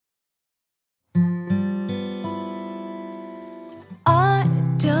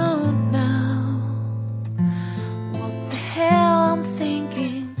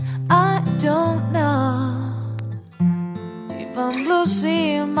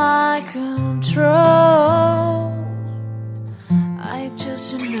my control. I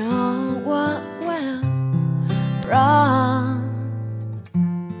just don't know what went wrong.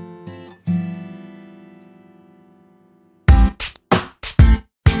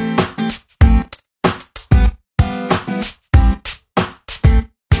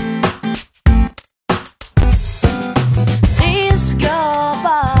 Days go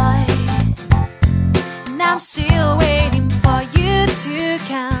by and I'm still waiting for you to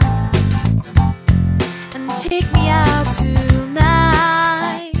come and take me out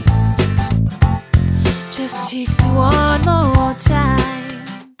tonight. Just take me one more time.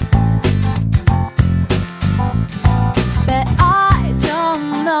 But I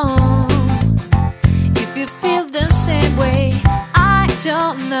don't know if you feel the same way. I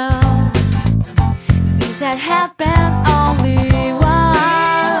don't know, 'cause things that happen only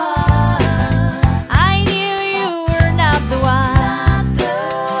once. I knew you were not the one.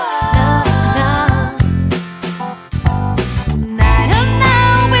 No, no. And I don't know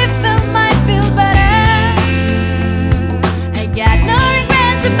if I might feel better. I got no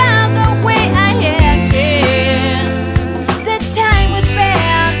regrets about the way I acted. The time we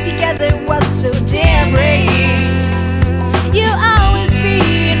spent together was so different. You always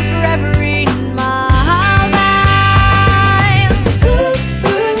been forever in my life. Ooh,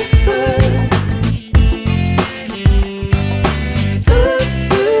 ooh, ooh. Ooh,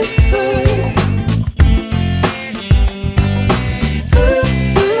 ooh, ooh. Ooh,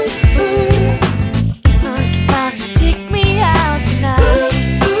 ooh, ooh. Come on, take me out tonight.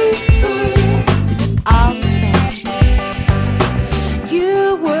 Ooh, ooh. It's always meant to be. You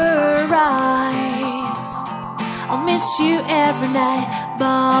were right. I'll miss you every night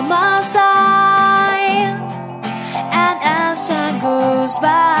by my side. And as time goes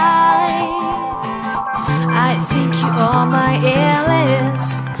by, I think you are my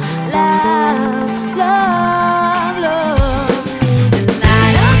alias.